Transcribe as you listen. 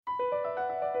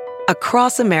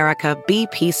Across America,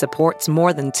 BP supports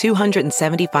more than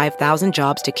 275,000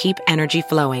 jobs to keep energy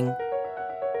flowing.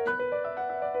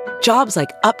 Jobs like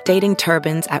updating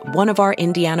turbines at one of our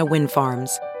Indiana wind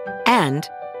farms and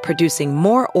producing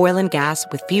more oil and gas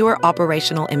with fewer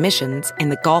operational emissions in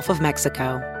the Gulf of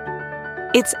Mexico.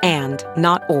 It's and,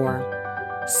 not or.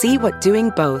 See what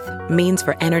doing both means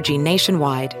for energy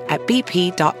nationwide at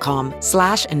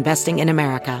bp.com/investing in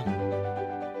America.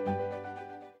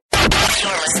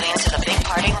 You're listening to the Big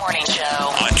Party Morning Show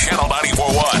on Channel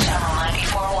 94.1. Channel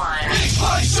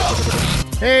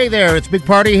 94.1. Hey there, it's Big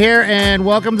Party here, and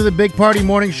welcome to the Big Party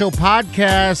Morning Show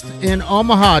podcast in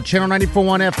Omaha, Channel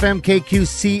 94.1 FM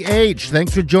KQCH.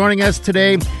 Thanks for joining us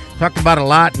today. Talked about a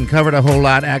lot and covered a whole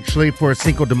lot, actually, for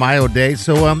Cinco de Mayo Day.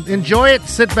 So enjoy it,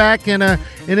 sit back, and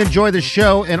enjoy the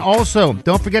show. And also,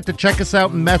 don't forget to check us out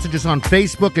and message us on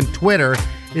Facebook and Twitter.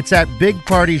 It's at Big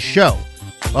Party Show.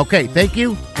 Okay, thank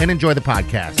you, and enjoy the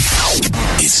podcast.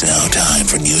 It's now time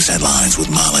for news headlines with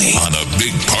Molly on the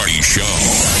Big Party Show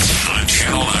on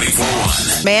Channel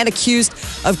 94.1. Man accused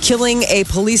of killing a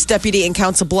police deputy in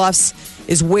Council Bluffs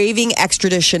is waiving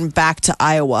extradition back to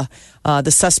Iowa.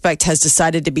 The suspect has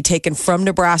decided to be taken from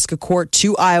Nebraska court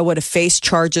to Iowa to face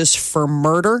charges for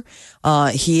murder.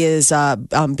 He is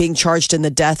being charged in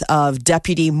the death of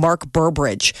Deputy Mark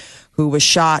Burbridge, who was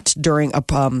shot during a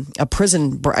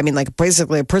prison,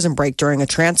 basically a prison break during a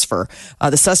transfer.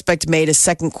 The suspect made his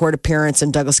second court appearance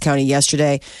in Douglas County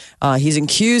yesterday. He's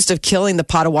accused of killing the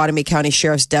Pottawatomie County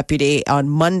Sheriff's deputy on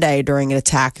Monday during an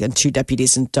attack on two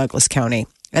deputies in Douglas County.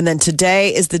 And then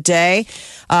today is the day.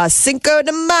 Cinco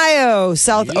de Mayo,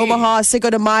 South Omaha Cinco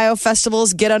de Mayo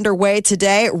festivals get underway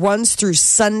today. It runs through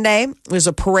Sunday. There's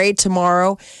a parade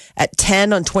tomorrow at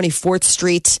 10 on 24th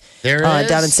Street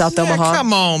down in South Omaha.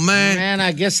 Come on, man. Man,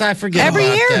 I guess I forget Every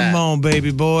about year. that. Come on,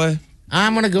 baby boy.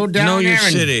 I'm going to go down Know your there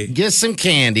and city. get some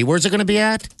candy. Where's it going to be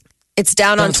at? It's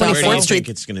down on Where do you 24th think Street.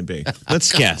 it's going to be?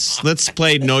 Let's guess. Let's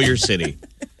play Know Your City.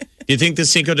 Do you think the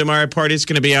Cinco de Mayo party is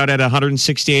going to be out at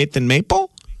 168th and Maple?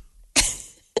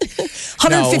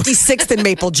 156th and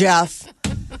Maple, Jeff.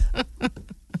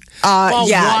 Well,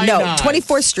 why no, not?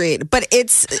 24th Street. But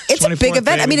it's a 24th, big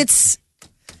event. I baby. mean, this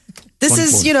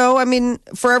is,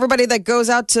 for everybody that goes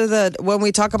out to when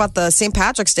we talk about the St.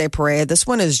 Patrick's Day parade, this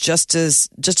one is just as,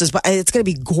 it's going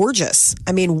to be gorgeous.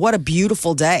 I mean, what a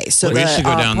beautiful day. So We used to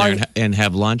go down there and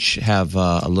have lunch, have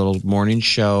a little morning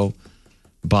show,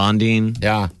 bonding.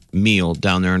 Yeah. Meal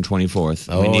down there on 24th.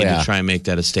 Oh, we need yeah. to try and make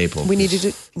that a staple. we need to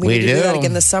do that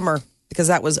again this summer because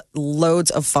that was loads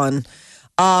of fun.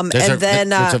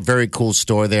 There's a very cool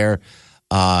store there.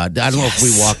 I don't know if we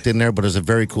walked in there, but there's a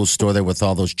very cool store there with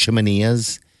all those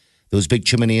chimeneas, those big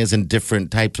chimeneas and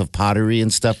different types of pottery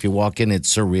and stuff. You walk in,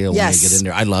 it's surreal when you get in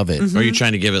there. I love it. Mm-hmm. Are you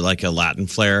trying to give it like a Latin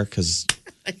flair? Because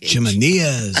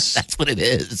chimeneas. That's what it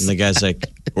is. And the guy's like,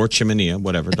 or chimenea,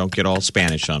 whatever. Don't get all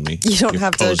Spanish on me. You don't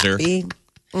have poser. to be.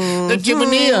 The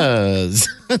chimeneas.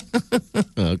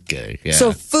 Okay. Yeah.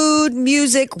 So food,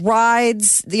 music,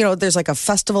 rides, there's like a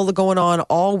festival going on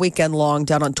all weekend long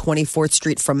down on 24th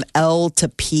Street from L to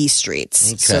P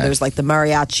streets. Okay. So there's like the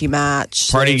mariachi match.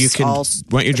 Party, you There's can. all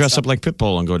Why don't you dress up like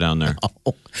Pitbull and go down there?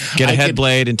 Get a head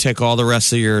blade and take all the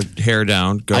rest of your hair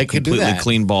down. Go I could do completely that.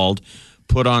 clean bald.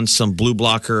 Put on some blue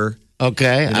blocker.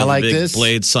 Okay. I like big this.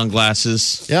 blade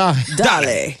sunglasses. Yeah.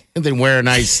 Dale. And then wear a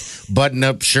nice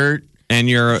button-up shirt. And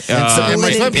your some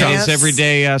linen and his pants.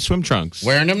 everyday swim trunks.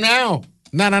 Wearing them now.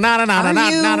 Yes.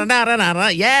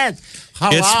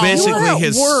 Hello. It's basically You're at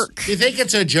his work. You think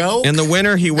it's a joke? In the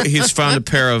winter, he's found a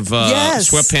pair of Yes.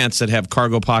 sweatpants that have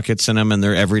cargo pockets in them, and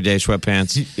they're everyday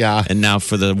sweatpants. Yeah. And now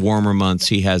for the warmer months,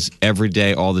 he has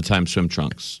everyday, all the time swim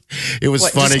trunks It was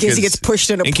What, funny just in case he because gets pushed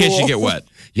in a in pool. case you get wet.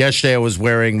 yesterday I was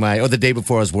wearing the day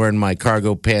before I was wearing my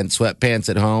cargo pants, sweatpants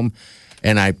at home.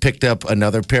 And I picked up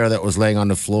another pair that was laying on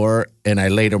the floor, and I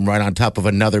laid them right on top of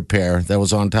another pair that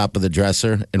was on top of the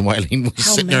dresser. And Wileen was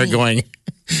sitting there going,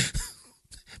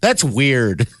 that's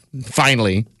weird.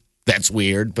 Finally, that's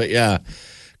weird. But yeah,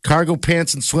 cargo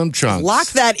pants and swim trunks. Lock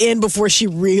that in before she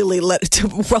really let it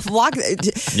lock.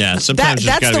 Yeah, sometimes there's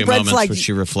that's got to the be red moments flag. where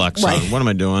she reflects Right. on, what am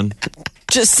I doing?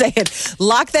 Just saying,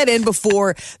 lock that in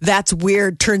before that's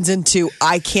weird turns into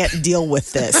I can't deal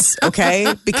with this.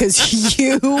 Okay, because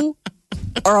you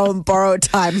are on borrowed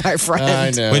time, my friend.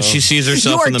 I know. When she sees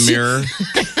herself You in are the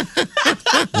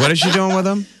mirror. What is she doing with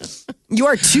them? You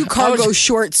are two cargo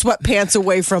short sweatpants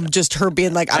away from just her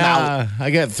being like, I'm out.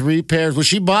 I got 3 pairs. Well,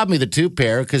 she bought me the 2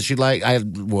 pair because I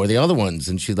wore the other ones,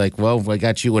 and she's like, "Well, I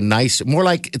got you a nice, more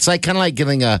like it's like kind of like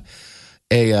getting a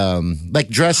like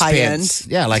dress High pants.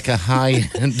 Yeah, like a high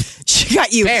end. She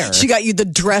got you. Fair. She got you the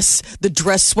dress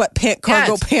sweatpant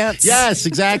cargo pants. Yes,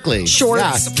 exactly.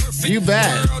 Shorts. Yeah, you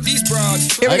bet.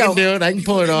 Here we I go. can do it. I can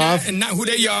pull it off. And not who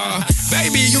they are.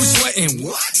 Baby, you sweating.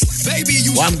 What? Baby,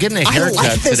 you Well, I'm getting a I haircut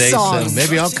like this today, song. so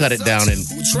maybe I'll cut it down and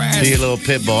be a little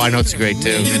pit bull. I know it's a great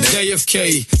tune.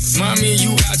 JFK. Mommy, you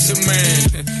got your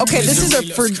man. Okay, this is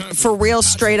a for real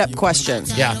straight up question.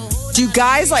 Yeah, Do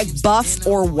guys like buff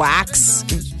or wax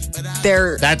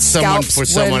their that's someone scalps for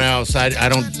someone when- else. I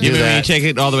don't do You mean when you that. take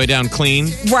it all the way down clean?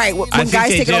 Right. When I think guys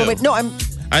they take it all the way. do. No,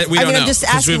 We don't know. I'm just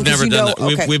 'cause asking we've because never you done know.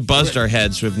 that. Okay. We've buzzed our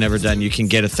heads. We've never done. You can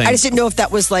get a thing. I just didn't know if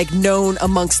that was like known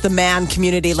amongst the man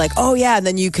community, like, oh yeah, and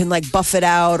then you can like buff it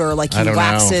out or like I you don't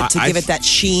wax know. it to give it that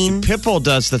sheen. Pitbull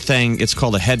does the thing. It's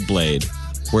called a head blade,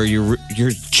 where you're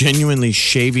genuinely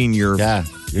shaving your Yeah,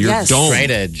 your Yes. dome. straight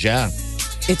edge. Yeah,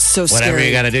 It's so whatever scary.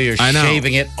 you got to do, you're I know.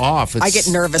 shaving it off. I get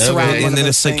nervous around one And of then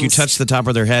those it's like you things. touch the top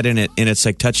of their head, and it's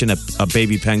like touching a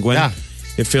baby penguin. Yeah.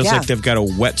 It feels Yeah. like they've got a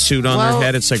wetsuit on Well- their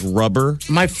head. It's like rubber.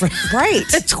 My friend, Right.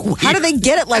 It's weird. How do they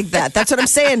get it like that? That's what I'm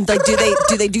saying. Like, do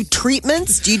they do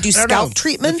treatments? Do you do I don't scalp know.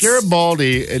 treatments? If you're a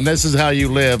baldy and this is how you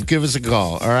live, give us a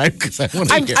call, all right? Because I want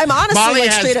to. I'm honestly,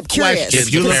 like, straight up curious.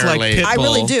 If you look like Pitbull, I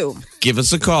really do. Give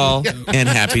us a call and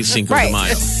happy Cinco de Right.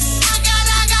 Mayo.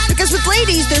 Because with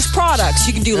ladies, there's products.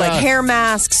 You can do like Yeah. hair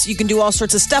masks. You can do all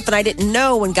sorts of stuff. And I didn't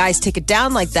know when guys take it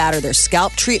down like that, or their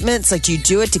scalp treatments. Like, do you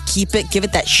do it to keep it, give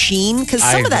it that sheen? Because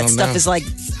some I of that don't stuff know. is like,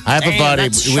 I have a damn, buddy,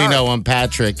 that's we sharp. know him,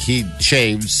 Patrick. He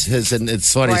shaves his, and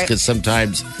it's funny Right. because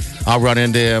sometimes I'll run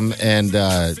into him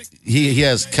and he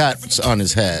has cuts on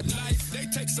his head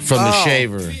from the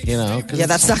shaver, you know? 'cause Yeah,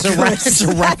 that's not it's a good. round, it's a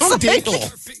round That's like-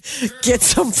 deal. get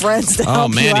some friends to Oh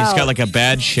help man, you he's out. got like a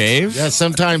bad shave. Yeah,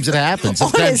 sometimes it happens. On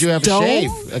Sometimes his you have dome? a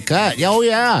shave, a cut. Yeah, oh,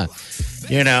 yeah.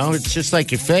 You know, it's just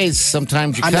like your face.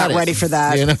 Sometimes you I'm cut not it, ready for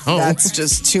that. You know? That's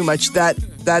just too much.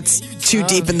 That's too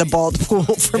deep in the bald pool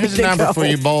for me Here's to a number go. for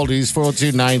you baldies,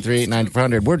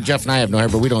 402-938-9400. We're Jeff and I have no hair,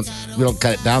 but we don't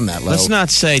cut it down that low. Let's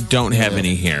not say don't have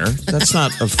any hair. That's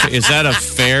not. Is that a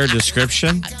fair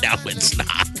description? No, it's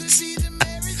not.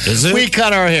 Is it? We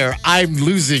cut our hair. I'm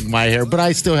losing my hair, but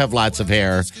I still have lots of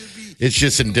hair. It's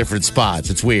just in different spots.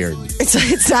 It's weird.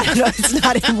 It's not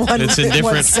in one. It's in one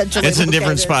different. centrally It's in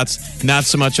different located. spots. Not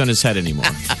so much on his head anymore.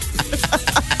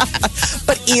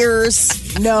 But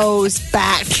ears, nose,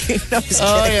 back. No, I'm just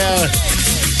kidding. yeah.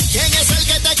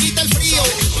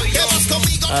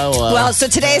 Oh, Well, so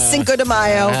today is Cinco de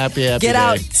Mayo. Happy Get day.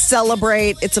 out,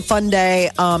 celebrate. It's a fun day,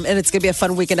 and it's going to be a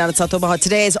fun weekend out in South Omaha.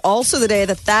 Today is also the day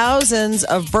that thousands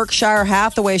of Berkshire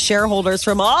Hathaway shareholders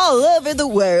from all over the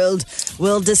world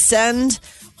will descend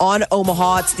on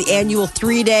Omaha. It's the annual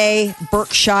 3-day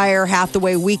Berkshire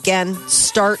Hathaway weekend.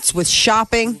 Starts with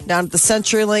shopping down at the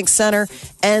CenturyLink Center,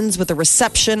 ends with a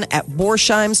reception at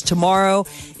Borsheim's. Tomorrow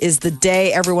is the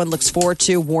day everyone looks forward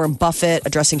to. Warren Buffett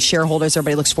addressing shareholders.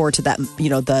 Everybody looks forward to that, you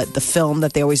know, the film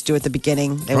that they always do at the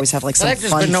beginning. They always have like some But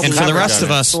there's fun been no And for the rest of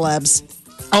us, celebs.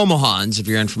 Omahans, if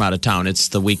you're in from out of town, it's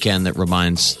the weekend that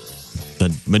reminds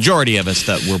the majority of us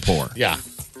that we're poor. Yeah.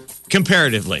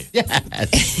 Comparatively.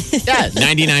 Yes.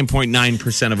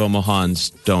 99.9% of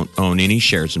Omahans don't own any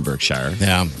shares in Berkshire.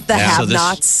 Yeah. The yeah. So this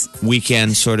have-nots.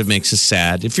 weekend sort of makes us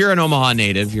sad. If you're an Omaha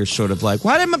native, you're sort of like,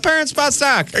 why didn't my parents buy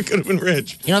stock? I could have been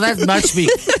rich. You know, that must be.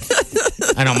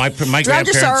 I know my Drown your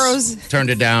grandparents sorrows. turned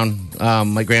it down.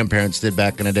 My grandparents did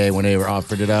back in the day when they were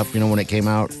offered it up. You know, when it came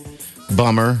out.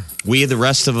 Bummer. We, the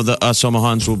rest of us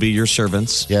Omahans, will be your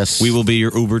servants. Yes. We will be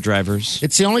your Uber drivers.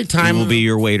 It's the only We time will be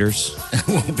your waiters.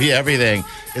 will be everything.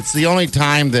 It's the only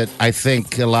time that I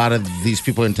think a lot of these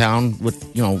people in town would,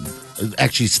 you know,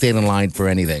 actually stand in line for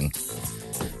anything.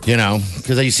 You know,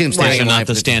 because you see them standing These are in line. not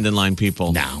the for stand-in-line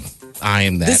people. No, I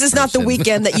am that. This is not the person.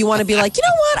 weekend that you want to be like, you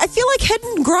know what? I feel like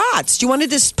heading Gratz. Do you want to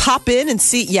just pop in and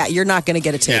see? Yeah, you're not going to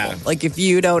get a table. Yeah. Like if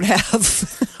you don't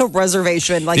have a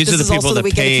reservation. Like These this are the is people also the that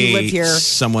weekend if you pay live here.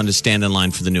 someone to stand in line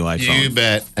for the new iPhone. You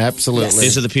bet. Absolutely.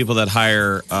 These are the people that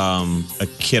hire a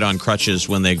kid on crutches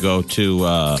when they go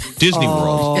to Disney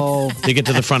World. They get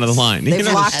to the front of the line. They've You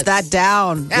know, locked that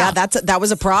down. Yeah, that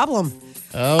was a problem.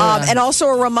 And also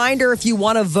a reminder, if you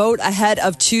want to vote ahead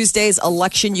of Tuesday's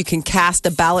election, you can cast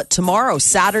a ballot tomorrow.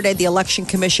 Saturday, the Election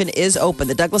Commission is open.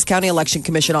 The Douglas County Election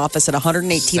Commission office at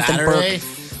 118th and Saturday?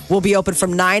 Burke will be open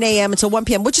from 9 a.m. until 1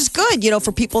 p.m., which is good, you know,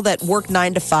 for people that work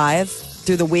 9 to 5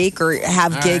 through the week or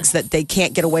have gigs that they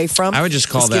can't get away from. I would just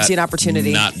call this that gives you an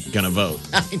opportunity. not going to vote.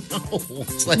 I know.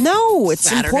 It's like No, it's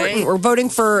Saturday? important. We're voting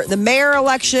for the mayor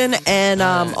election and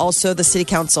also the city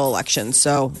council election.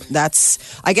 So that's,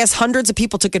 I guess, hundreds of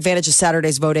people took advantage of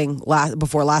Saturday's voting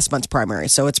before last month's primary.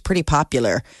 So it's pretty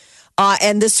popular.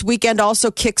 And this weekend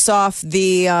also kicks off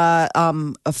the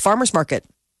farmers market.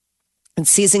 And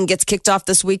season gets kicked off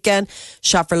this weekend.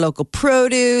 Shop for local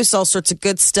produce, all sorts of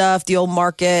good stuff. The old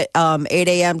market, 8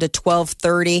 a.m. to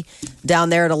 12:30 down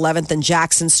there at 11th and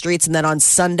Jackson Streets. And then on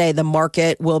Sunday, the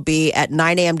market will be at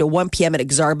 9 a.m. to 1 p.m. at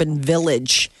Exarban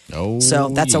Village. Oh, so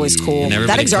that's always cool. And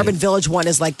That everybody Exarban Village one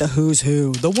is like the who's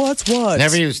who, the what's what.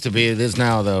 Never used to be. It is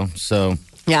now, though. So.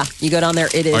 Yeah, you go down there,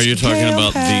 it is. Are you talking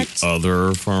about the jam-packed.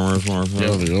 other farmers market?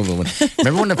 Yeah, the other one.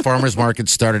 Remember when the farmers market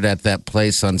started at that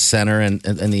place on Center and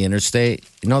the interstate?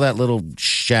 You know that little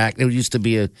shack? It used to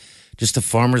be just a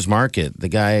farmers market. The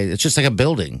guy, it's just like a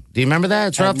building. Do you remember that?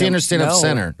 It's right off the interstate of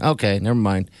Center. Okay, never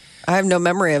mind. I have no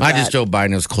memory of that. I just drove by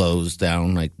and it was closed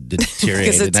down, like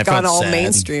deteriorated. Because it's and I gone felt all sad.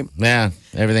 mainstream. Yeah,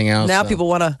 everything else. Now people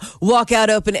want to walk out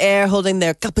open air holding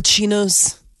their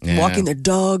cappuccinos, Yeah. walking their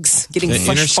dogs, getting The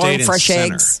fresh interstate farm and fresh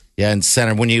Center. eggs. Yeah, in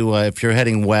Center. When you, if you're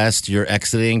heading west, you're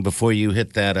exiting before you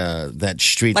hit that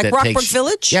street Like that Rockbrook takes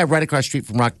Village? Yeah, right across the street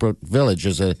from Rockbrook Village.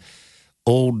 There's a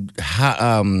old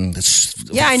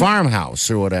farmhouse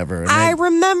or whatever. And I they-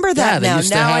 remember that they now. used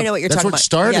to Now I have- know what you're that's talking where about. it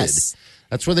started. Yes.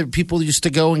 That's where the people used to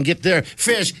go and get their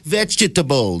fresh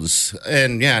vegetables.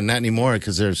 And yeah, not anymore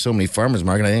because there's so many farmers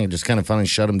market. I think it just kind of finally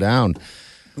shut them down.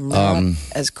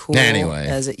 As cool Anyway.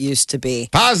 as it used to be.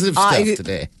 Positive stuff I-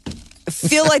 today.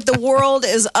 Feel like the world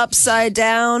is upside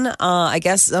down. I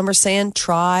guess some are saying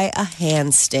try a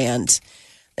handstand.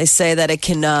 They say that it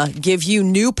can give you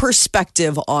new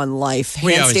perspective on life.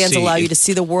 We always Handstands see- allow you to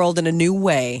see the world in a new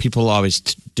way. People always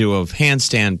do a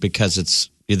handstand because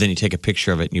then you take a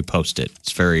picture of it and you post it.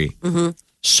 It's very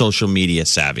social media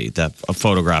savvy. A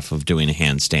photograph of doing a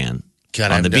handstand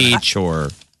God, on the I've done- beach or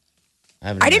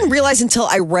I didn't realize until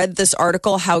I read this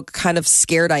article how kind of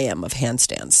scared I am of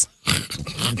handstands.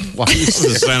 this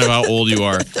is a sign of how old you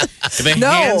are. If a No.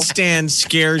 handstand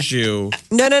scares you,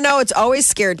 No. It's always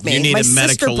scared me. you need My a sister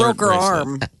medical broke her alert bracelet.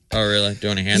 arm. Oh, really?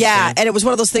 Doing a handstand? Yeah, and it was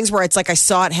one of those things where it's like I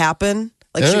saw it happen.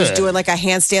 Like she was Ugh. doing like a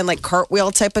handstand, like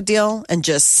cartwheel type of deal, and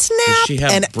just snap. Does she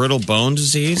have and brittle bone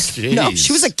disease? no,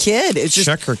 she was a kid. It's just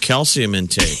Check her calcium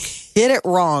intake. hit it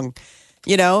wrong.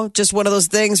 You know, just one of those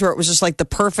things where it was just like the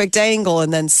perfect angle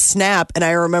and then snap. And I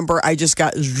remember I just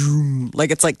got zoom, like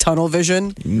it's like tunnel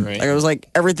vision. Right. Like it was like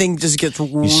everything just gets.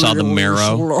 You saw the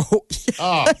marrow?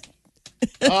 Oh,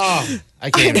 I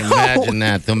can't even imagine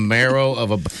that. The marrow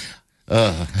of a.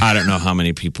 I don't know how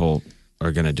many people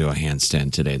are going to do a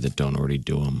handstand today that don't already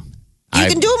do them. You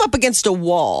can do them up against a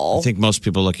wall. I think most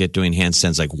people look at doing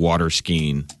handstands like water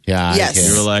skiing. Yeah. Yes. I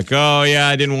You're can't. like, oh, yeah,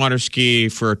 I didn't water ski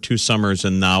for 2 summers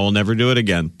and now I'll never do it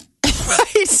again.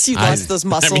 Right? You lost those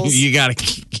muscles. I mean, you got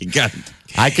to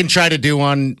I can try to do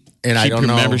one, and I keep don't your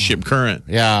know. membership current.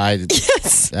 Yeah, I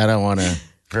Yes. don't want to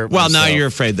hurt Well, now myself. you're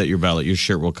afraid that your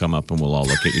shirt will come up and we'll all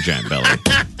look at your giant belly.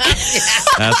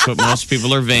 That's what most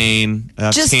people are vain.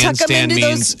 That's Just tuck 'em handstand into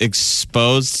means those-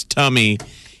 exposed tummy.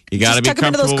 You got to Just be tuck 'em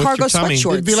into comfortable those with your cargo tummy.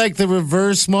 sweatshorts. It'd be like the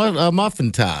reverse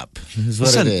muffin top, is what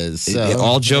Listen, it is. So,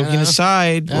 all joking yeah.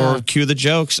 aside, Yeah. or cue the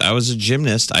jokes. I was a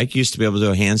gymnast. I used to be able to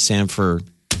do a handstand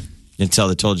until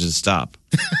they told you to stop.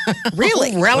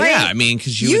 Really? Well, yeah, I mean,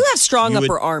 because You have strong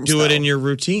upper arms, Do it though. in your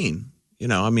routine. You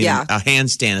know, I mean, Yeah. a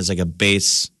handstand is like a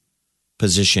base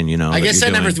position. You know, I that guess you're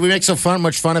I never. doing. We make so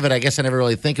much fun of it. I guess I never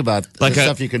really think about the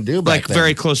stuff you can do. Back Like then.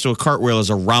 very close to a cartwheel is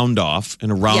a round off,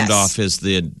 and a round Yes. off is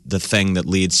the thing that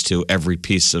leads to every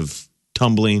piece of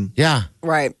tumbling. Yeah,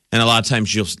 Right. And a lot of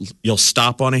times you'll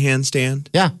stop on a handstand.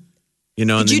 yeah, You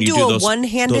know, and Did then you you do a those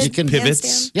one-handed those handstand?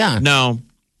 pivots. yeah. No,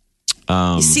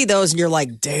 You see those and you're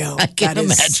like, damn, I can't that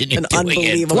is imagine you an doing it.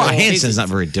 unbelievable. well, a handstand's not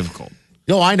very difficult.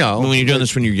 No, I know. I mean, when you're doing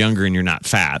this when you're younger and you're not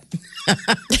fat,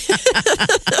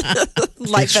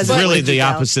 Life it's hasn't really laid you the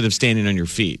down. opposite of standing on your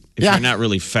feet. If Yeah. you're not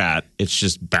really fat, it's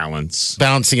just balance.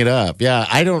 Bouncing it up. Yeah,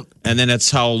 I don't. And then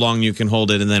that's how long you can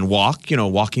hold it and then walk,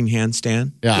 walking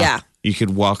handstand. Yeah. Yeah. You could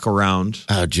walk around.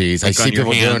 Oh, geez. I Like on see your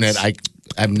people doing hands. it.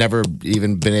 I've never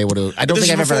even been able to. I don't This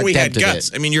think is I've ever before we had attempted guts.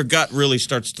 it. I mean, your gut really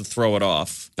starts to throw it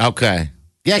off. Okay.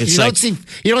 Yeah, 'cause It's you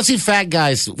like- don't see fat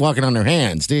guys walking on their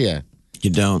hands, do you? You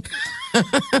don't.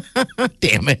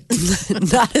 Damn it.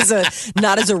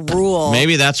 not as a rule.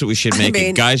 Maybe that's what we should make mean-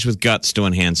 it. Guys with guts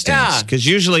doing handstands. Yeah. Because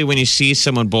usually when you see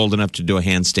someone bold enough to do a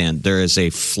handstand, there is a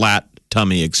flat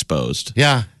tummy exposed.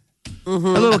 Yeah. A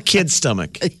little kid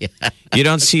stomach. You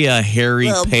don't see a hairy,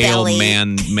 Little pale belly.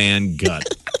 man gut.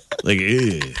 Like,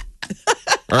 ew.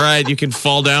 All right, you can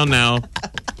fall down now.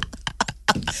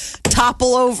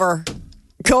 Topple over.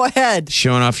 Go ahead.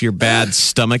 Showing off your bad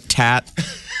stomach tat.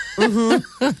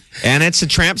 And it's a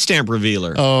tramp stamp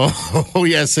revealer. Oh,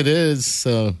 yes, it is.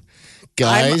 So,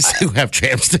 guys who have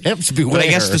tramp stamps, beware. But I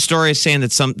guess the story is saying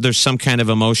that there's some kind of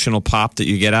emotional pop that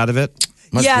you get out of it.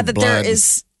 Must yeah, be that blood. there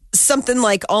is something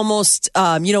like almost,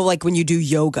 like when you do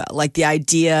yoga, like the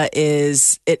idea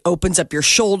is it opens up your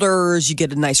shoulders, you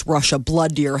get a nice rush of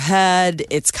blood to your head.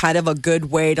 It's kind of a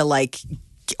good way to like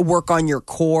work on your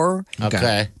core.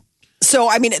 Okay. So,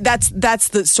 I mean, that's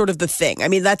the sort of the thing. I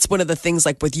mean, that's one of the things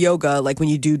like with yoga, like when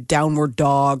you do downward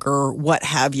dog or what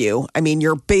have you. I mean,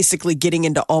 you're basically getting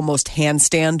into almost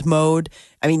handstand mode.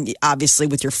 I mean, obviously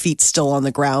with your feet still on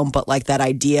the ground, but like that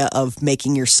idea of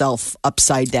making yourself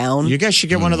upside down. You guys should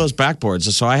get one of those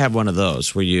backboards. So I have one of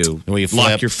those where you flip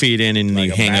lock your feet in and like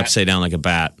you a hang bat. upside down like a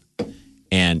bat.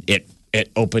 And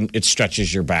it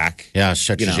stretches your back. Yeah, it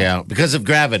stretches you out because of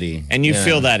gravity. And you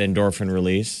feel that endorphin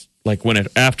release. Like when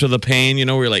after the pain, where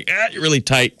you're like, you're really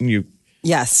tight and you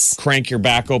Yes. crank your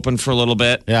back open for a little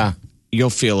bit. Yeah. You'll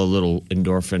feel a little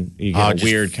endorphin. You get a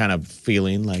weird kind of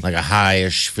feeling like a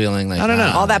high-ish feeling. Like I don't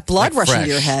know. All that blood like rushing fresh.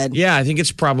 to your head. Yeah, I think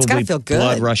it's probably gotta feel good.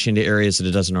 blood rushing to areas that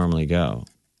it doesn't normally go.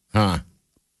 Huh.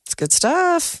 It's good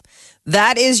stuff.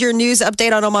 That is your news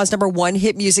update on Omaha's number one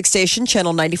hit music station,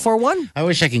 Channel 94.1. I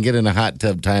wish I can get in a hot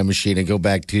tub time machine and go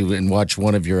back to and watch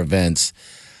one of your events.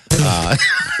 I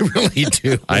really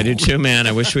do. I do too, man.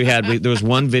 I wish we had. There was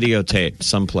one videotape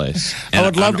someplace. I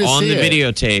would love to on see the it.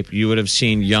 videotape, you would have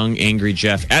seen young, angry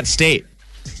Jeff at State.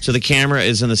 So the camera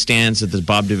is in the stands at the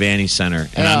Bob Devaney Center,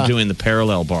 and I'm doing the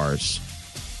parallel bars.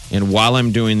 And while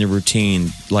I'm doing the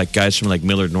routine, like guys from like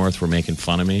Millard North were making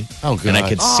fun of me. Oh, God. And I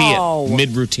could see Oh. it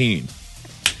mid-routine.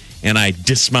 And I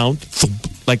dismount,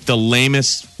 thump, like the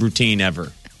lamest routine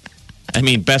ever. I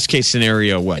mean, best case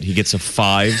scenario, what? He gets a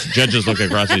 5. Judges look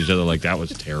across at each other like, that was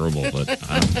terrible. But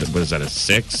what is that, a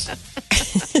 6?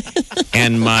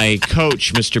 And my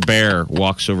coach, Mr. Bear,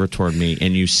 walks over toward me,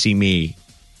 and you see me.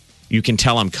 You can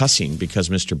tell I'm cussing because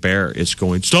Mr. Bear is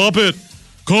going, stop it,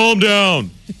 calm down.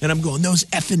 And I'm going, those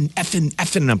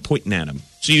effing, and I'm pointing at him.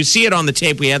 So you see it on the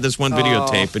tape. We had this one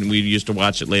videotape, and we used to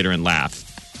watch it later and laugh.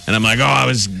 And I'm like, I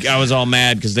was all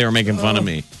mad because they were making fun of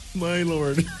me. My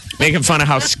Lord. Making fun of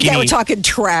how skinny. Yeah, we're talking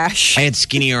trash. I had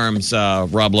skinny arms,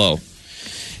 Rob Lowe.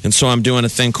 And so I'm doing a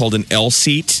thing called an L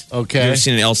seat. Okay. You ever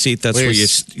seen an L seat? That's where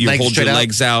you legs hold your straight out?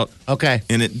 legs out. Okay.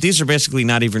 And these are basically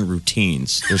not even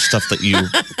routines. There's stuff that you,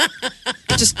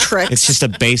 Just tricks. it's just a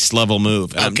base level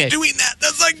move. And Okay. I'm doing that.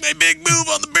 That's like my big move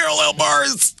on the parallel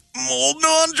bars. I'm holding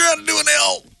on, trying to do an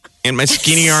L. And my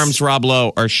skinny arms, Rob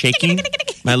Lowe, are shaking.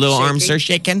 My little arms are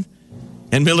shaking.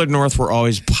 And Millard North were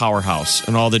always powerhouse.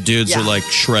 And all the dudes are like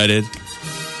shredded.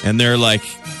 And they're like,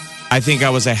 I think I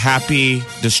was a happy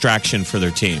distraction for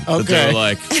their team. But Okay. they're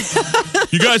like,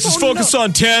 you guys just focus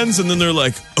on 10s. And then they're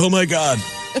like, oh my God,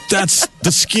 that's the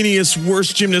skinniest,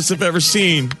 worst gymnast I've ever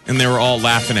seen. And they were all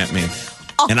laughing at me.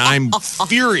 And I'm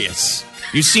furious.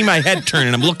 You see my head turn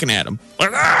and I'm looking at them.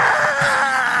 Like,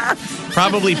 "Ah!"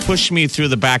 Probably pushed me through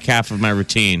the back half of my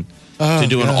routine to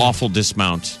do an awful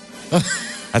dismount.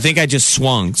 I think I just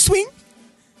swung. Swing,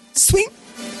 swing,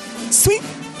 swing,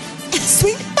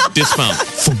 swing, dismount.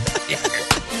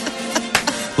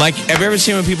 Like, have you ever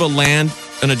seen when people land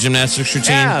in a gymnastics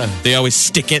routine? Yeah. They always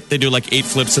stick it. They do like 8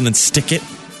 flips and then stick it.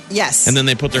 Yes. And then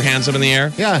they put their hands up in the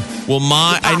air? Yeah. Well,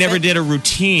 I never did a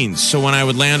routine. So when I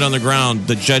would land on the ground,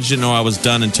 the judge didn't know I was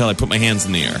done until I put my hands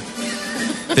in the air.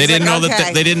 They didn't know okay.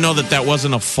 that. They didn't know that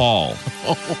wasn't a fall.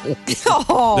 They'd be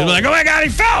like, "Oh my God, he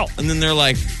fell!" And then they're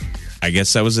like, "I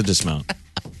guess that was a dismount."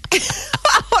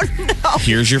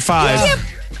 Here's your 5.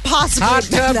 possibly Hot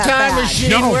be tub that time bad. machine.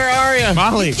 No. Where are you?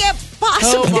 Molly, Can't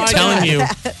possibly Oh, my be telling that you,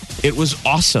 bad. it was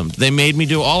awesome. They made me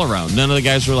do all around. None of the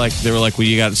guys were like, well,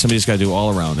 somebody's got to do all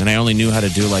around. And I only knew how to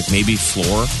do like maybe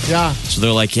floor. Yeah. So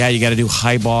they're like, yeah, you got to do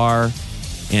high bar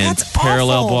and That's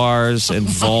parallel awful. bars and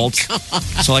vault.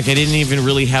 So like I didn't even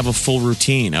really have a full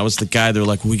routine. I was the guy. They're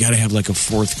like, well, we got to have like a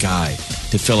 4th guy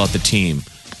to fill out the team.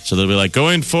 So they'll be like,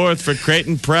 going 4th for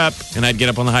Creighton Prep. And I'd get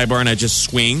up on the high bar and I'd just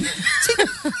swing.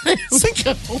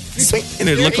 Swing. And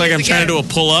it looked like I'm trying to do a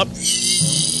pull-up. And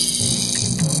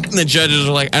the judges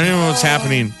are like, I don't even know what's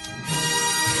happening.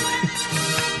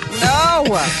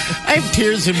 No. I have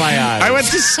tears in my eyes. I went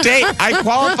to state. I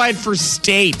qualified for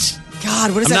state.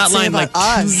 God, what does I'm that not say lying. about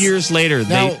Like us? 2 years later,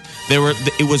 Now-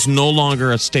 it was no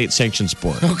longer a state sanctioned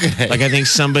sport. Okay. Like I think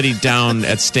somebody down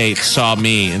at state saw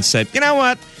me and said, you know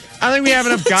what? I don't think we have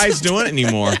enough guys doing it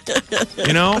anymore.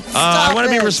 You know, I want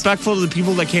to be it. respectful to the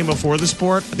people that came before the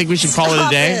sport. I think we should call it a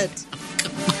Stop day. it.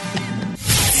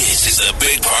 This is the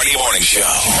Big Party Morning Show.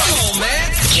 Come on,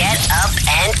 man. Get up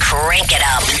and crank it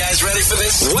up. You guys ready for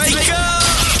this? Wake up!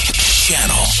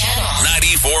 Channel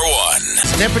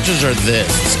 94.1. Temperatures are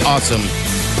this. It's awesome.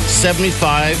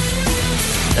 75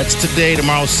 That's today.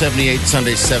 Tomorrow 78,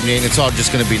 Sunday 78. It's all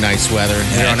just going to be nice weather.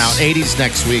 Here on out. 80s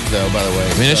next week, though, by the way.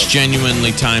 I mean, it's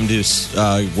genuinely time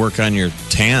to work on your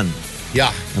tan.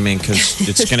 Yeah. I mean, because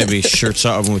it's going to be shirts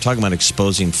off. When we're talking about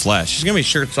exposing flesh, it's going to be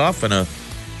shirts off in a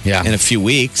few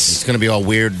weeks. It's going to be all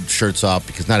weird shirts off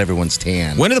because not everyone's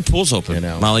tan. When are the pools open? You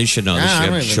know. Molly, you should know this.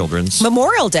 You have children's.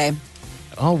 Memorial Day.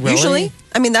 Oh, really? Usually.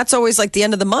 I mean, that's always like the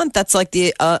end of the month. That's like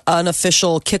the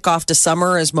unofficial kickoff to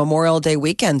summer is Memorial Day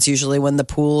weekends, usually when the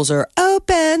pools are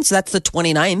open. So that's the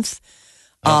 29th.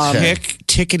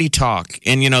 Tickety talk.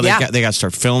 And, you know, they got to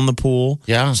start filling the pool.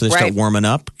 Yeah. So they start warming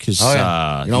up because you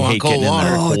don't want hate cold getting in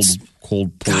there water.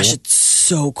 cold pool. Gosh, it's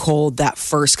so cold that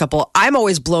first couple. I'm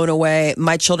always blown away.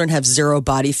 My children have zero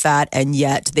body fat, and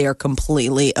yet they are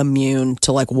completely immune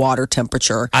to like water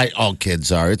temperature. All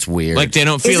kids are. It's weird. Like they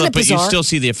don't feel Isn't it, it but you bizarre? still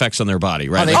see the effects on their body,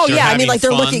 right? Oh, Like they're yeah. I mean, having like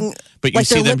they're fun, looking, but you like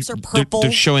see their them. lips are purple.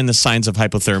 They're showing the signs of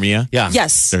hypothermia. Yeah.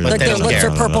 Yes, They're like their don't lips care.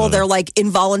 are purple. They're like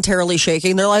involuntarily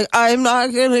shaking. They're like, "I'm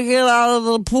not going to get out of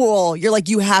the pool." You're like,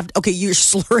 you have. Okay, you're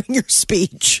slurring your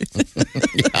speech.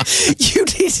 You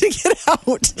need to get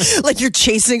out. Like you're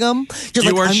chasing them. You're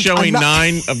You like, are showing I'm not-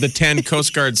 9 of the 10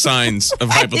 Coast Guard signs of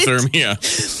hypothermia.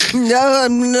 No,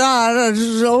 I'm not. I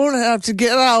don't have to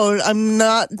get out. I'm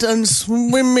not done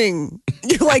swimming.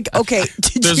 You're like, okay.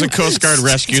 There's a Coast Guard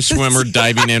rescue swimmer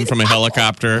diving in from a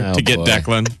helicopter to get boy.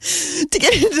 Declan. to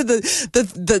get into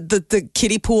the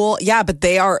kiddie pool. Yeah, but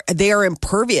they are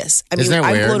impervious. I mean, Isn't that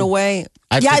I'm weird? blown away.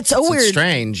 It's It's so weird.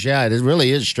 strange. Yeah, it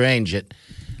really is strange.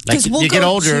 Like 'Cause we'll you get go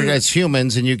older to- as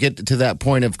humans, and you get to that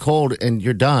point of cold, and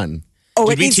you're done. Oh,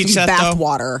 Did it we needs to teach be that, bath though?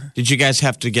 water. Did you guys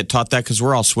have to get taught that? Because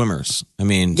we're all swimmers. I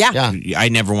mean, Yeah. I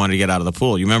never wanted to get out of the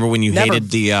pool. You remember when you Never. hated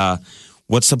the,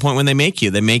 what's the point when they make you?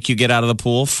 They make you get out of the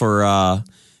pool for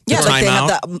Yeah, like they timeout?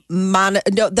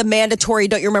 have the mandatory.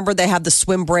 Don't you remember they have the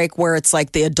swim break where it's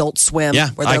like the adult swim? Yeah,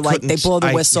 where they're like they blow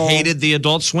the whistle. I hated the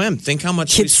adult swim. Think how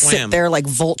much Kids we swam. sit there like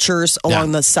vultures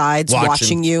along the sides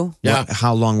watching you. Yeah,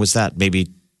 How long was that? Maybe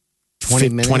 20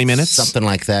 minutes. 20 minutes? Something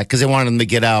like that. Because they wanted them to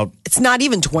get out. It's not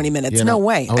even 20 minutes. You No know.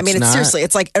 way. Oh, I mean, it's it's not? seriously,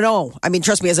 it's like, no. I mean,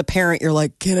 trust me, as a parent, you're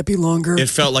like, can it be longer? It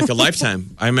felt like a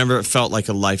lifetime. I remember it felt like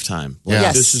a lifetime. Like, Yeah.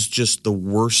 Yes. This is just the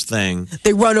worst thing.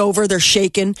 They run over, they're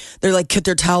shaking, they're like, put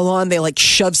their towel on, they like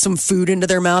shove some food into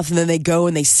their mouth, and then they go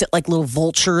and they sit like little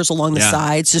vultures along the Yeah.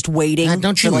 sides, just waiting. God,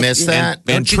 don't you They're like, miss that? And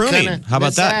Don't you pruning. kinda How about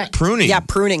miss that? Pruning. Yeah,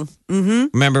 pruning.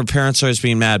 Remember parents always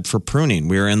being mad for pruning.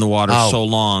 We were in the water so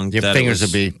long. Your that fingers it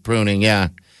would be pruning. Yeah,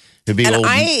 it'd be And old,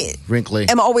 I wrinkly.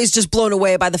 I'm always just blown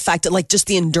away by the fact that, like, just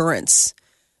the endurance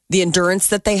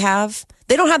that they have.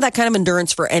 They don't have that kind of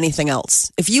endurance for anything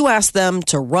else. If you ask them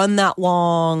to run that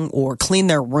long or clean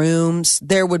their rooms,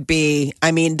 there'd be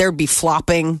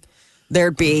flopping.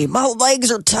 There'd be, my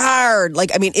legs are tired.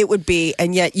 Like, I mean, it would be,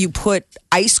 and yet you put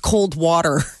ice cold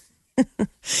water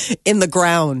in the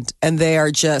ground and they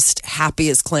are just happy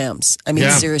as clams. I mean,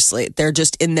 Yeah. seriously, they're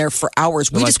just in there for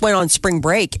hours. We just went on spring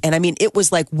break and I mean, it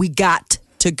was like, we got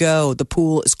to go. The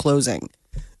pool is closing.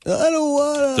 I don't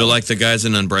want They're like the guys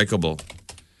in Unbreakable.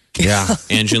 yeah,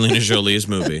 Angelina Jolie's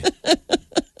movie.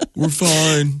 We're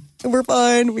fine. to. We're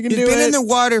fine. We can do it.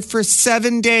 water for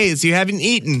 7 days. You haven't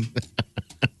eaten.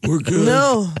 We're good.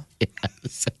 No.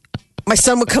 My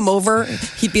son would come over.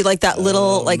 He'd be like that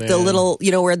little, the little,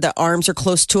 where the arms are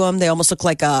close to him. They almost look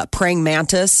like a praying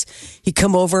mantis. He'd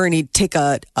come over and he'd take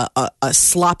a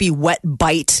sloppy, wet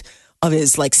bite of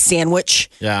his like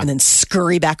sandwich and then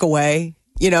scurry back away.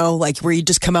 Like where you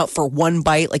just come out for one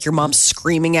bite, like your mom's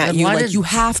screaming at And you, why like did- you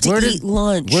have to where eat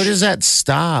lunch. Where does that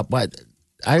stop? I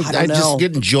don't just know.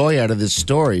 get joy out of this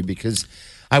story because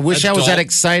I wish I was that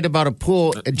excited about a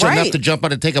pool enough Right. to jump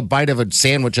out and take a bite of a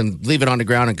sandwich and leave it on the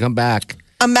ground and come back.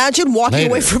 Imagine walking Later.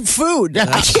 away from food. Yeah,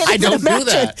 I can't I even don't do imagine.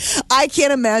 that. I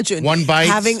can't imagine One bite.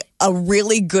 having a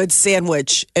really good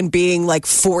sandwich and being like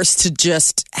forced to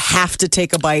just have to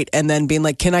take a bite and then being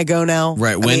like, "Can I go now?"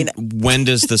 Right. When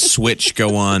does the switch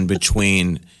go on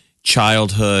between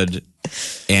childhood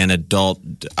and adult?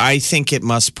 I think it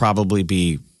must probably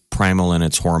be primal in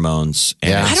its hormones.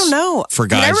 And Yeah. it's- I don't know. For I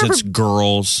mean, I guys, remember- it's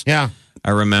girls. Yeah. I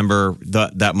remember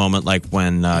that moment, like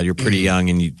when you're pretty young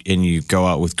and you go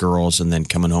out with girls, and then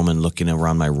coming home and looking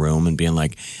around my room and being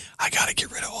like, I got to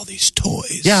get rid of all these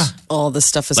toys. Yeah. all this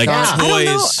stuff is Like gone. I don't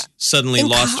know. toys suddenly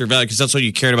lost their value because that's what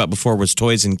you cared about before was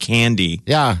toys and candy.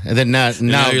 Yeah. And then now And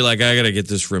now you're like, I got to get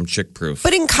this room chick proof.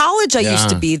 But in college, I used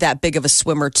to Yeah. be that big of a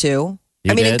swimmer too.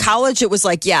 You I mean, in did? college, it was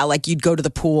like, like you'd go to the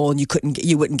pool and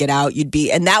you wouldn't get out.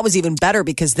 And that was even better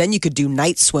because then you could do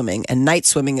night swimming, and night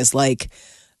swimming is like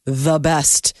the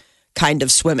best kind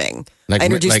of swimming. Like, I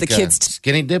introduced like, the kids.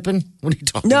 Skinny dipping? What are you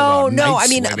talking No, about? no. Night I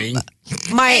mean, swimming?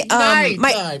 my Night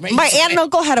my time. my aunt and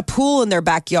uncle had a pool in their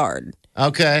backyard.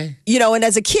 Okay. You know, and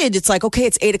as a kid, it's like, okay,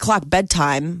 it's 8:00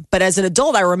 bedtime. But as an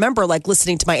adult, I remember like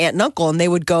listening to my aunt and uncle, and they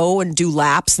would go and do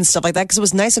laps and stuff like that because it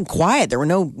was nice and quiet. There were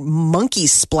no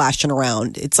monkeys splashing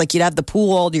around. It's like you'd have the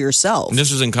pool all to yourself. And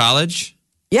this was in college?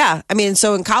 Yeah. I mean,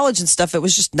 so in college and stuff, it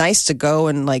was just nice to go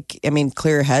and like, I mean,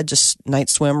 clear your head, just night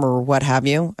swim or what have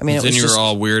you. I mean, it Then was you were just,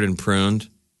 all weird and pruned.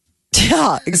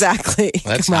 yeah, exactly.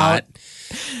 That's Come out. hot.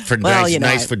 For Well, nice, you know,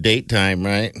 nice for date time,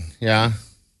 right? Yeah.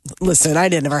 Listen, I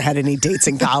never had any dates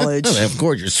in college. Of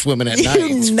course, you're swimming at night.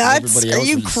 You nuts? Everybody Are else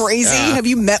you was- crazy? Yeah. Have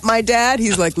you met my dad?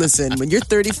 He's like, listen, when you're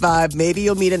 35, maybe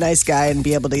you'll meet a nice guy and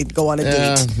be able to go on a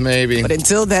Yeah, date. maybe. But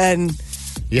until then,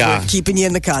 Yeah. we're keeping you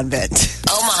in the convent.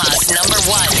 Omaha's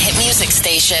 #1 hit music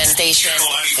station. Channel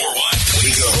 94.1.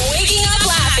 We go. Waking up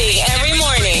laughing every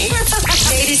morning.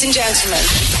 Ladies and gentlemen,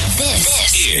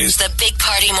 this is the Big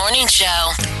Party Morning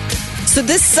Show. So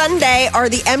this Sunday are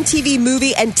the MTV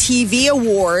Movie and TV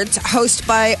Awards, hosted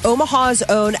by Omaha's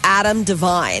own Adam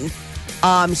Devine.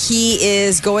 He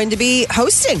is going to be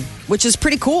hosting, which is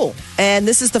pretty cool. And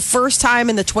this is the first time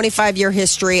in the 25-year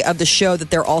history of the show that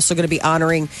they're also going to be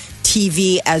honoring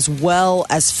TV as well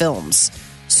as films.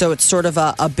 So it's sort of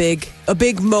a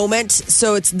big moment.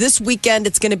 So it's this weekend.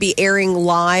 It's going to be airing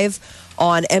live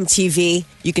on MTV.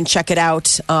 You can check it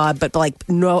out. But like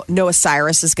Noah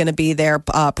Cyrus is going to be there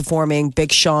performing.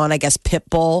 Big Sean, I guess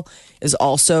Pitbull is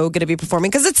also going to be performing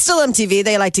because it's still MTV.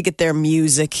 They like to get their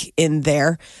music in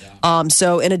there. Yeah.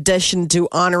 So in addition to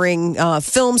honoring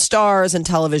film stars and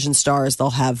television stars, they'll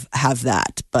have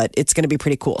that. But it's going to be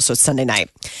pretty cool. So it's Sunday night.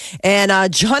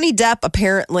 And Johnny Depp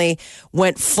apparently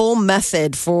went full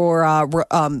method for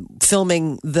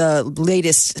filming the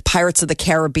latest Pirates of the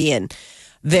Caribbean.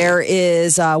 There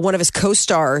is one of his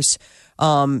co-stars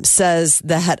says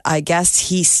that I guess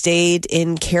he stayed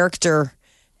in character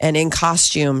and in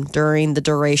costume during the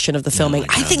duration of the filming.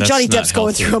 I think that's Johnny not Depp's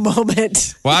going healthy. through a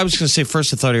moment. Well, I was going to say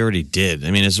first, I thought he already did.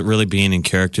 I mean, is it really being in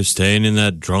character, staying in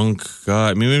that drunk guy?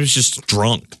 I mean, maybe it's just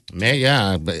drunk.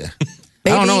 Yeah, but I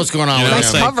don't know what's going on You know, with Nice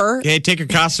it's him. like, cover. hey, take your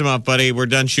costume off, buddy. We're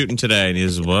done shooting today. And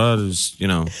he's, what is, you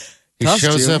know. He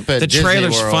shows up at The Disney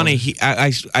trailer's World. funny.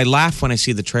 I laugh when I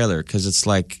see the trailer because it's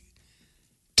like,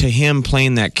 to him,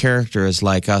 playing that character is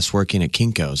like us working at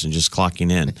Kinko's and just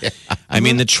clocking in. I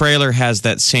mean, the trailer has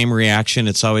that same reaction.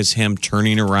 It's always him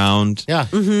turning around. Yeah.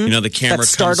 You know, the camera That comes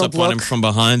startled up on him look. from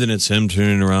behind and it's him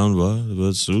turning around.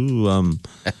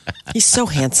 He's so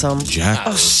handsome.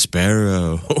 Jack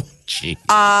Sparrow. Gee.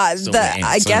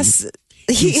 I guess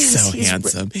He's so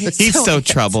handsome. He's so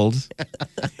troubled.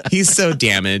 He's so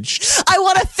damaged. I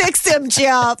want to fix him,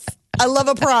 Jeff. I love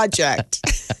a project.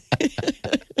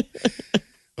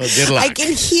 Well, good luck. I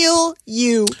can heal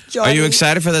you, Johnny. Are you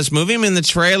excited for this movie? I mean, the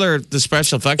trailer, the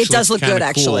special effects. It does look kinda good,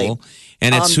 actually. cool.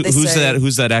 And it's They say-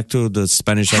 who's that actor? The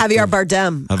Spanish actor? Javier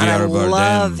Bardem. And I Javier Bardem.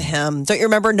 love him. Don't you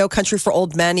remember No Country for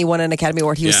Old Men? He won an Academy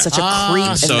Award. He was Yeah. such a creep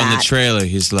in So in that. the trailer,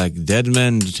 he's like, "Dead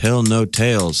men tell no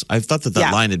tales." I thought that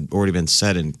Yeah. line had already been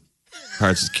said in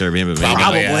Pirates of the Caribbean, but maybe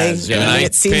Probably. not. has, yeah. I mean, I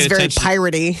it seems paid very attention-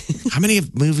 piratey. How many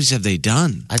movies have they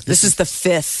done? This is the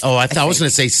fifth. Oh, I was going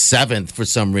to say 7th for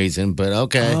some reason, but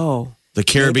okay. Oh. The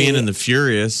Caribbean Maybe. and the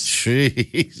Furious.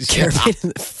 Jeez. Caribbean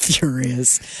and the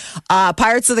Furious.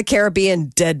 Pirates of the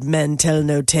Caribbean, Dead Men Tell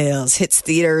No Tales hits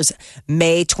theaters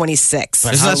May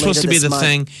 26th. Isn't that supposed to be the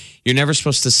thing? You're never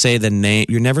supposed to say the name.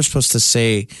 You're never supposed to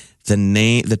say the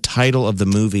name, the title of the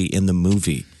movie in the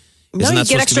movie. No, Isn't you that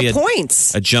get supposed to be extra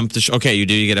points. A jump the okay, you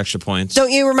do. You get extra points.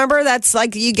 Don't you remember? That's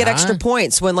like you get extra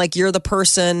points when like you're the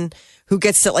person who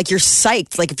gets to like you're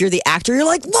psyched. Like if you're the actor, you're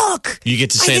like, look. You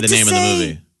get to I say get the to name of the say-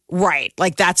 movie. Right.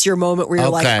 Like that's your moment where you're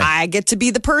like, Okay. I get to be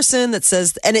the person that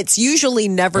says, and it's usually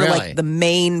never Really? like the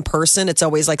main person. It's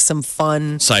always like some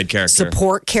fun Side character.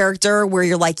 support character where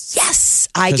you're like, yes,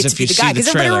 I get to be the guy. Because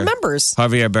everybody remembers.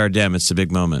 Javier Bardem, it's a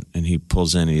big moment, and he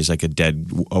pulls in, and he's like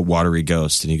a watery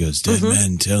ghost, and he goes, "Dead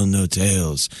men tell no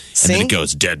tales," and then See? it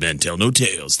goes, "Dead men tell no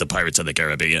tales." The Pirates of the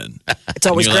Caribbean. It's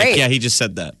always And you're great. Like, yeah, he just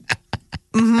said that.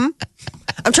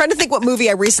 I'm trying to think what movie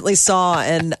I recently saw,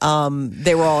 and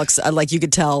they were all like you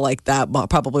could tell like that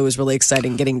probably was really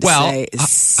exciting getting to Well, say.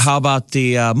 how about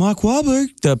the Mark Wahlberg,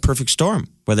 The Perfect Storm,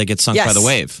 where they get sunk by Yes. the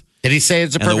wave? Did he say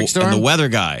it's a And perfect storm? And the weather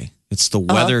guy. It's the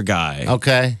weather guy.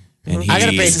 Okay. And I got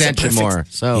to he- pay This is a attention more.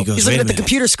 So He goes, He's "Wait looking a at the minute."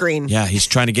 computer screen. Yeah, he's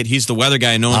trying to get. He's the weather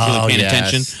guy. No one's really Oh, paying yes.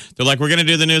 attention. They're like, "We're going to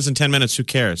do the news in 10 minutes. Who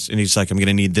cares?" And he's like, "I'm going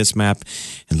to need this map,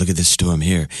 and look at this storm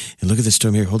here, and look at this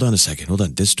storm here. Hold on a second. Hold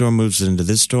on. This storm moves into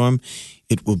this storm.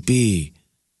 It will be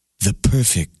the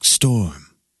perfect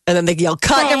storm." And then they yell,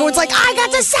 cut. And everyone's like, I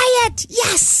got to say it.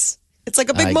 Yes. It's like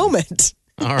a big moment.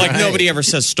 Like nobody ever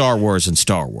says Star Wars in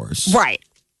Star Wars. Right.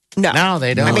 No,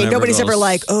 they don't. I mean, nobody's goes- ever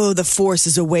like, oh, the Force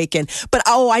is awakened. But,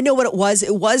 I know what it was.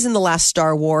 It was in the last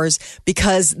Star Wars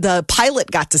because the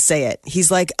pilot got to say it.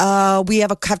 He's like, we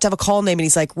have to have a call name. And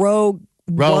he's like, Rogue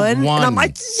One. And I'm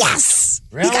like, yes.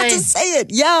 Really? He got to say it.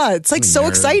 Yeah. It's like so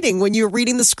exciting when you're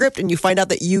reading the script and you find out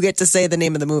that you get to say the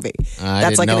name of the movie.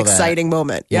 That's like an exciting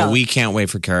moment. Yeah. Well, we can't wait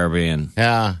for Caribbean.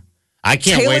 Yeah. I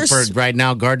can't wait Taylor's- for right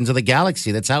now Guardians of the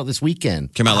Galaxy. That's out this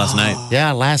weekend. Came out last night.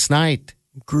 Yeah, last night.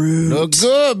 Groot. Look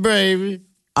good, baby.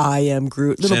 I am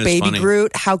Groot. Little Shit is baby funny.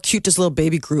 Groot. How cute does little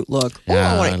baby Groot look? Oh,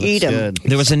 I want to looks eat him. good.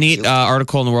 There was a neat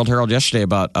article in the World Herald yesterday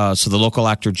about the local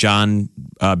actor John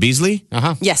Beasley.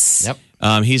 Yes.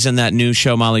 Yep. He's in that new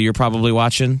show, Molly, you're probably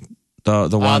watching. The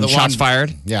one, Shots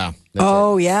Fired. Yeah.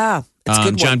 Oh, yeah. It's a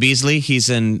good John one. Beasley, he's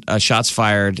in Shots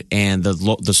Fired, and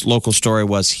this local story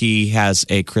was he has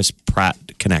a Chris Pratt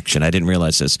connection. I didn't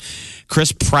realize this.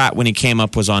 Chris Pratt, when he came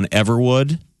up, was on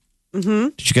Everwood. Mm-hmm.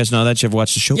 Did you guys know that? Did you ever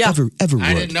watch the show? Yeah. Everwood.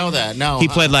 I didn't know that. No. He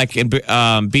played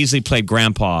Beasley played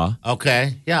Grandpa,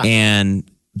 Okay. Yeah. and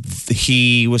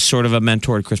he was sort of a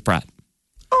mentor to Chris Pratt.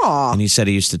 Aw. And he said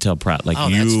he used to tell Pratt, like, Oh,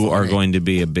 that's you are funny. going to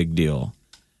be a big deal.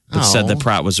 But said that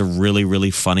Pratt was a really,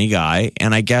 really funny guy.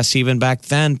 And I guess even back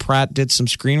then, Pratt did some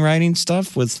screenwriting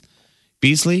stuff with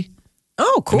Beasley.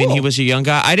 Oh, cool. I mean, he was a young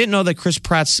guy. I didn't know that Chris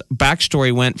Pratt's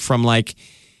backstory went from like,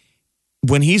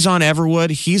 when he's on Everwood,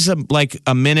 he's like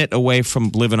a minute away from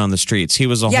living on the streets. He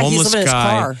was a Yeah, he's homeless living in his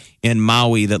guy car. in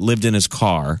Maui that lived in his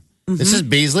car. This is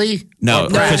Beasley? No,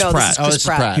 No, Chris no, Pratt. this is Chris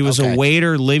Pratt. He was Okay. a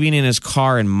waiter living in his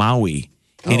car in Maui,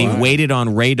 and he waited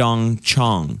on Ray Dong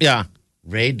Chong, Yeah.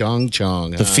 Ray Dong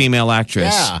Chong. the female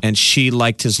actress, yeah. and she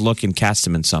liked his look and cast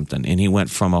him in something. And he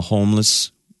went from a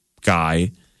homeless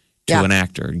guy to Yeah. an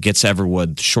actor. Gets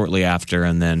Everwood shortly after,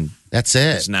 and then That's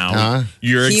it. is now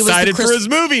you're He was the excited for Chris- his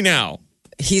movie now.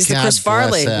 He's the God Chris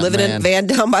Farley bless that living in man. Van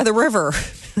Down by the river.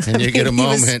 And you get a He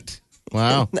was- moment.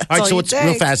 Wow. All right, all so you what's real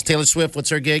take. fast? Taylor Swift, what's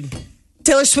her gig?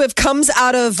 Taylor Swift comes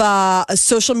out of a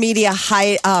social media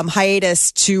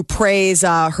hiatus to praise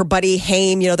her buddy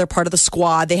Haim. You know, they're part of the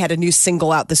squad. They had a new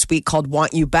single out this week called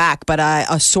Want You Back. But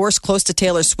a source close to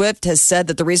Taylor Swift has said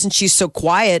that the reason she's so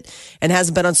quiet and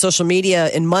hasn't been on social media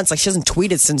in months, like she hasn't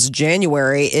tweeted since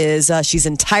January, is she's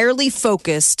entirely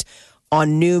focused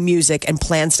on new music and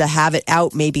plans to have it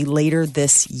out maybe later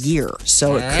this year.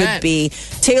 So it could right. be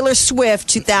Taylor Swift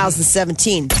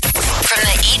 2017. From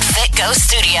the Eat Fit Go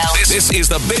studio, This is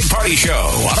the Big Party Show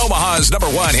on Omaha's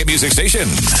 #1 hit music station.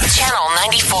 Channel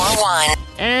 94.1.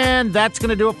 And that's going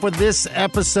to do it for this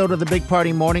episode of the Big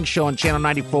Party Morning Show on Channel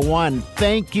 94.1.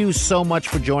 Thank you so much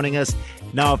for joining us.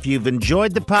 Now, if you've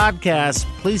enjoyed the podcast,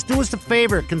 please do us a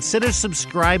favor. Consider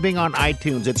subscribing on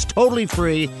iTunes. It's totally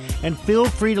free, and feel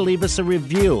free to leave us a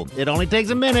review. It only takes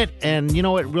a minute, and, you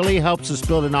know, it really helps us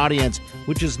build an audience,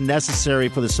 which is necessary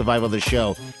for the survival of the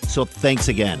show. So thanks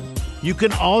again. You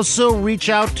can also reach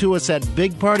out to us at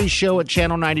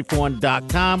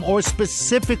bigpartyshow@channel941.com, or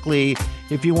specifically,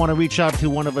 if you want to reach out to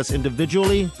one of us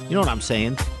individually, you know what I'm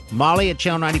saying, Molly at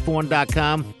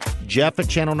channel941.com, Jeff at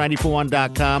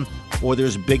channel941.com, or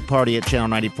there's Big Party at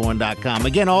channel941.com.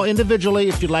 Again, all individually.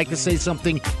 If you'd like to say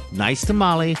something nice to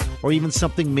Molly or even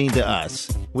something mean to us,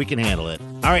 we can handle it.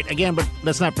 All right, again, but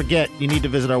let's not forget, you need to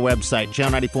visit our website,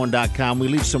 channel941.com. We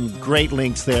leave some great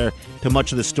links there to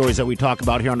much of the stories that we talk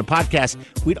about here on the podcast.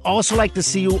 We'd also like to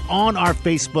see you on our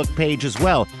Facebook page as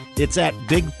well. It's at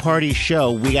Big Party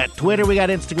Show. We got Twitter, we got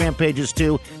Instagram pages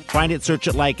too. Find it, search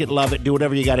it, like it, love it, do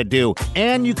whatever you got to do.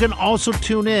 And you can also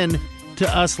tune in to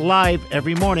us live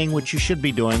every morning, which you should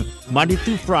be doing, Monday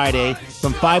through Friday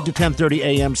from 5 to 10:30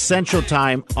 a.m. Central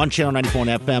Time on Channel 94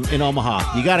 FM in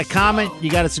Omaha. You got a comment,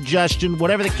 you got a suggestion,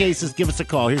 whatever the case is, give us a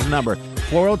call. Here's the number,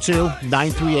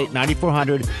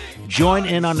 402-938-9400. Join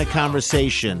in on the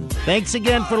conversation. Thanks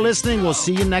again for listening. We'll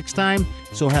see you next time.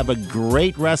 So have a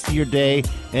great rest of your day.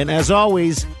 And as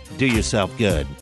always, do yourself good.